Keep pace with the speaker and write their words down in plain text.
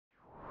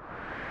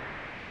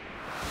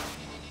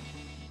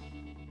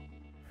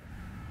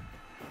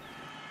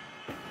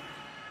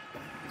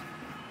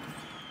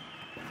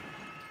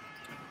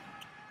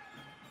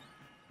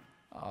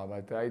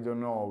but I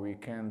don't know. We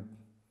can't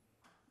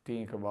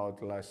think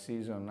about last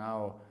season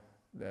now.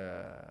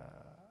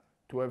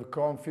 To have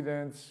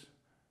confidence,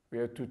 we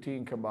have to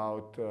think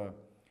about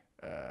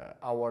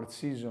our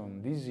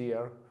season this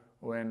year,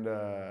 when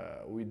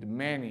with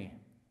many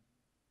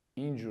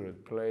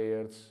injured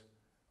players,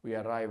 we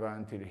arrive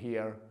until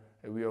here.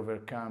 We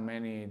overcome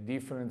many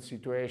different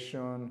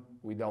situations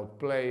without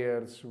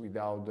players,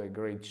 without a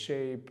great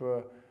shape,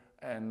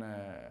 and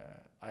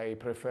I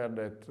prefer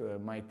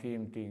that my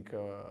team think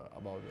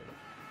about it.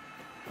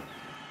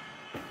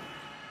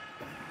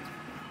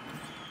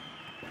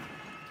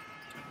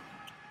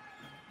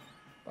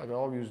 But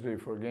obviously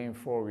for Game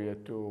 4 we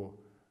had to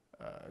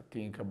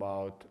think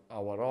about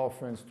our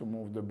offense, to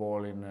move the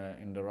ball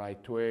in the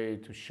right way,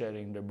 to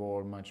sharing the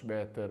ball much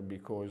better,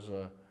 because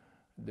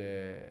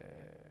the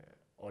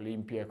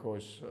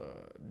Olympiacos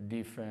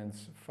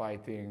defense,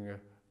 fighting,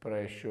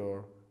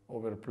 pressure,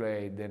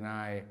 overplay,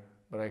 deny,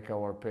 break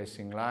our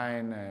passing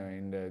line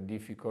in the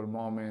difficult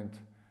moment.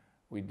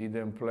 We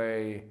didn't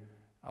play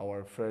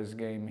our first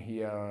game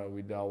here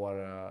with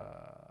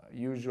our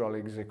usual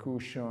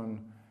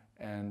execution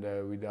and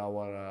with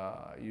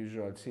our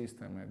usual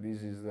system.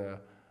 This is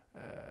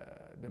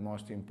the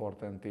most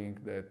important thing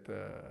that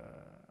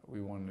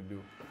we want to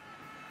do.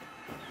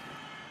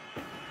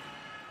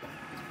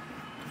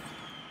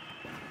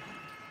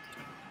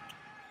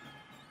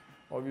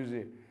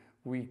 Obviously,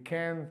 we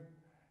can't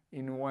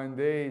in one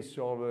day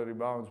solve the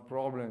rebounds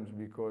problems,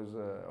 because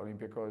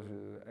Olympiacos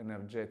is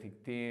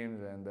energetic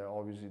teams, and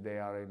obviously they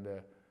are in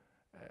the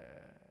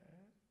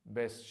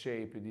best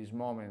shape at this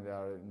moment. They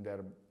are in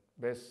their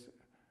best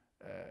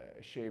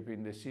shape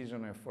in the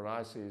season, and for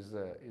us is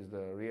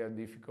the real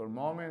difficult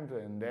moment.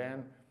 And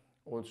then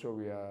also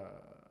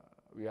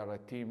we are a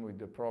team with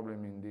the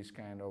problem in this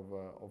kind of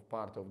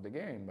part of the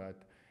game,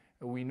 but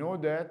we know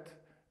that,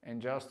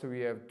 and just we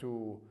have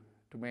to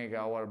make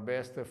our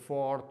best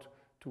effort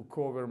to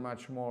cover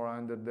much more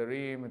under the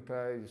rim.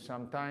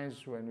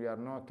 Sometimes when we are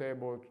not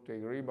able to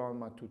take rebound,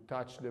 but to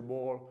touch the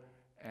ball,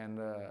 and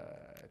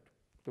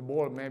the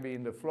ball maybe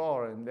in the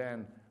floor, and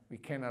then we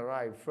can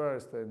arrive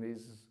first, and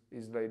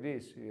it's like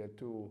this. You have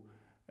to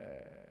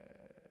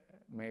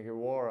make a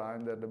war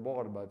under the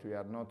board, but we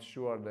are not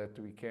sure that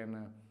we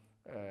can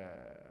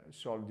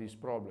solve this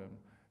problem.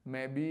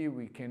 Maybe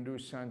we can do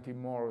something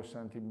more or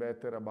something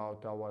better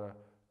about our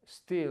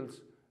steals,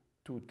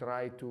 to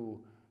try to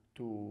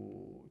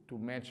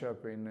match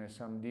up in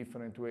some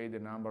different way the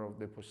number of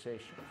the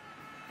possessions.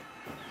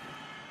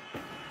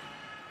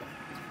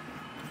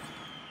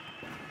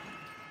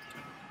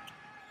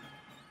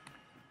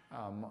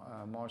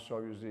 Most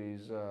obviously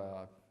is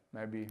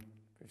maybe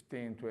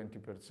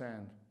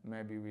 15–20%.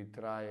 Maybe we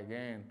try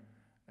again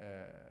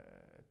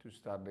to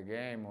start the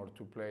game or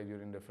to play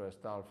during the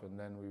first half, and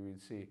then we will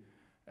see.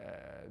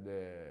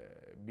 The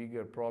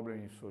bigger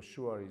problem is for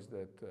sure is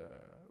that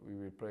we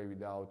will play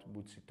without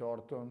Buzzi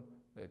Thornton,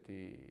 that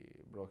he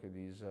broke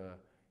his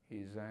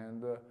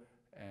hand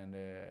and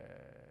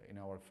in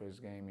our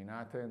first game in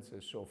Athens.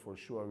 So for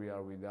sure we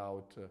are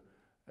without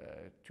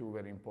two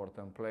very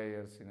important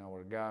players in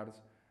our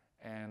guards.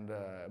 And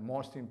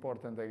most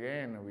important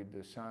again,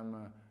 with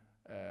some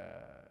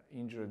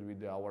injured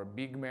with our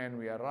big men,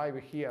 we arrive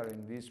here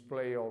in these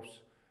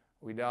playoffs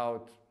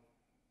without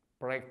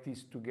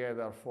practice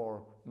together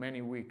for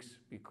many weeks,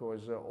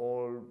 because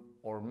all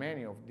or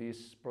many of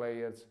these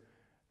players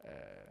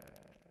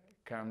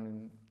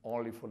come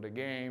only for the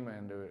game,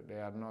 and they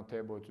are not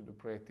able to do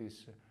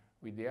practice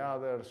with the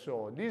others.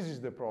 So this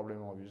is the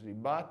problem, obviously,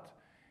 but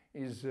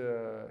is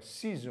a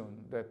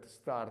season that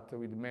starts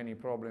with many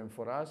problems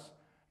for us.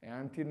 And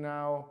until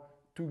now,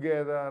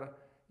 together,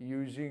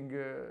 using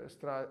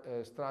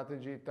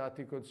strategy,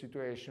 tactical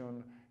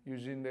situation,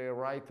 using the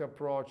right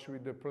approach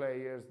with the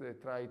players, they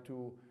try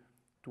to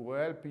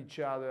help each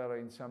other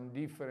in some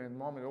different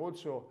moment,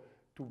 also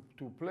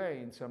to play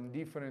in some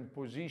different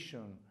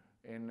position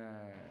in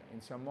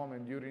some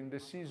moment during the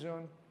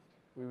season.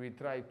 We will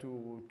try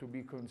to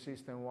be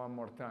consistent one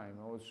more time,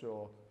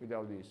 also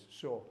without this.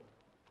 So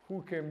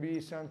who can be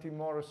something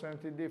more or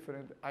something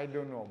different, I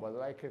don't know, but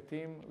like a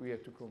team, we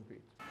have to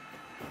compete.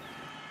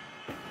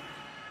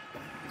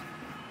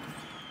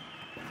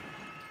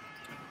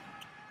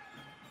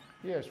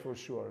 Yes, for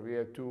sure. We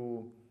have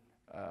to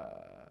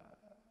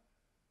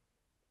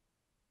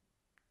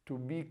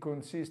be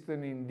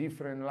consistent in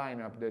different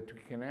lineup that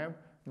we can have.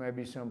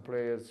 Maybe some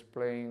players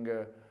playing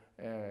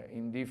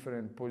in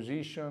different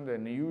position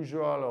than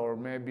usual, or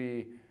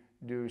maybe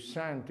do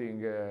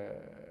something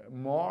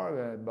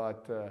more,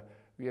 but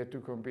we have to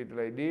compete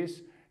like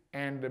this.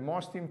 And the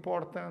most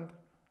important,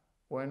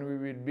 when we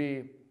will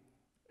be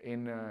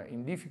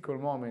in difficult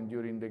moment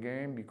during the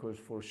game, because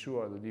for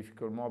sure the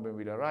difficult moment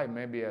will arrive,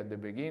 maybe at the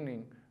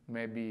beginning,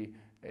 maybe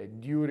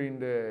during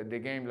the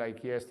game,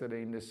 like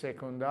yesterday in the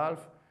second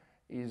half,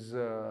 is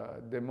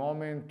the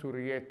moment to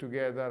react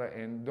together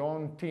and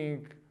don't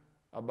think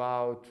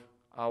about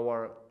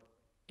our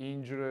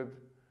injured,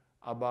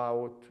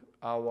 about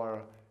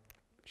our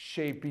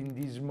shape in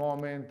this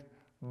moment,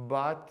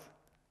 but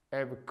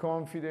have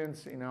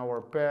confidence in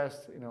our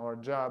past, in our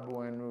job,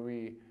 when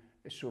we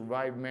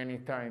survive many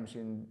times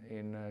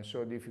in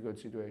so difficult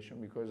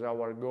situation, because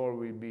our goal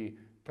will be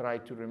try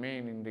to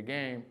remain in the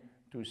game,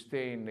 to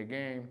stay in the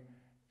game,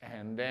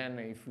 and then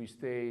if we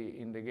stay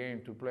in the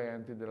game to play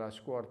until the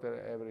last quarter,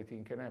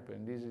 everything can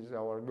happen. This is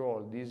our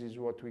goal. This is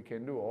what we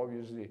can do.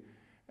 Obviously,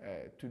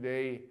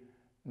 today,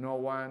 no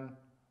one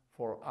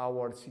for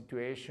our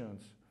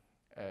situations,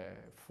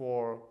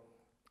 for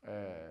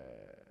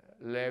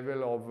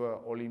level of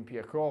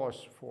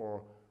Olympiacos,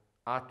 for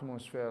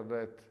atmosphere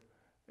that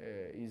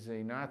is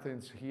in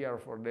Athens here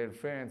for their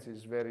fans,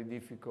 is very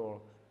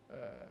difficult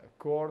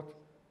court.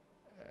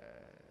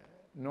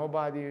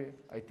 Nobody,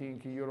 I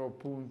think,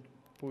 Europe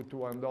put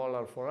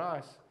 $1 for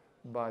us,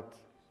 but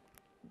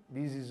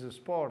this is a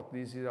sport,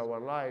 this is our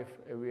life,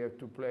 and we have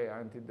to play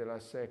until the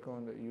last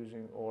second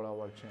using all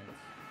our chance.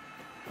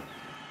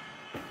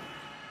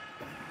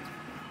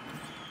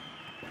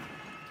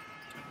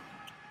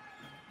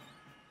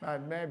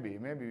 But maybe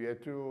we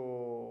have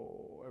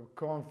to have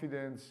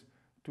confidence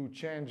to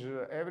change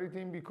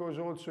everything, because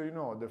also, you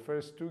know, the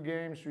first 2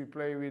 games we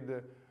play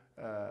with,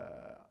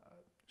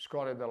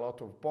 scored a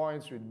lot of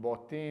points with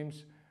both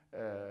teams.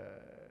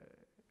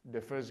 The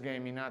first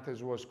game in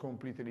Athens was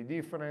completely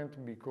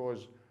different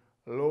because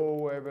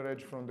low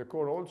average from the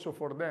court. Also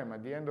for them,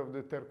 at the end of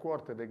the third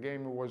quarter, the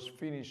game was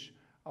finished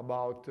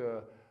about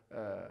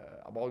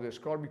the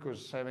score,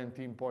 because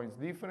 17 points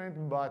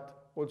different,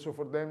 but also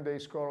for them, they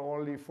score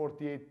only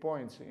 48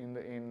 points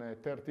in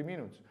 30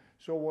 minutes.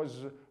 So it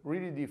was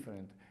really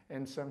different.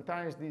 And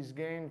sometimes this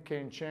game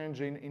can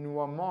change in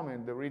one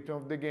moment, the rhythm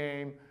of the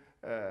game,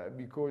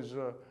 because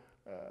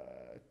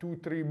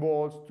 2-3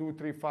 balls,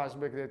 2-3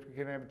 fastback that we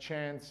can have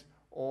chance,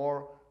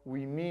 or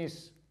we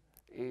miss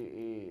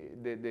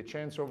the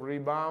chance of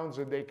rebounds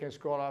that they can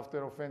score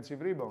after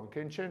offensive rebound.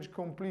 Can change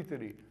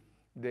completely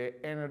the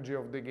energy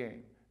of the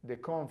game, the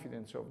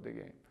confidence of the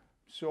game.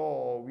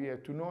 So we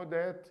have to know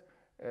that,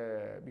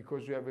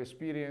 because we have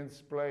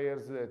experienced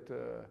players that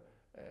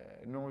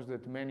knows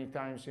that many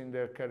times in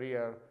their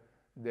career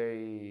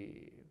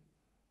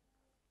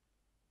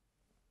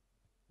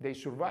they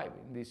survive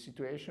in this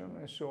situation,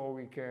 and so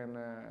we can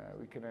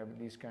have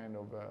this kind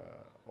of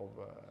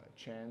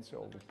chance,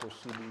 of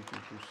possibility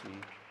to see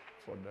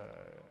for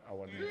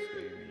our next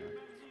game.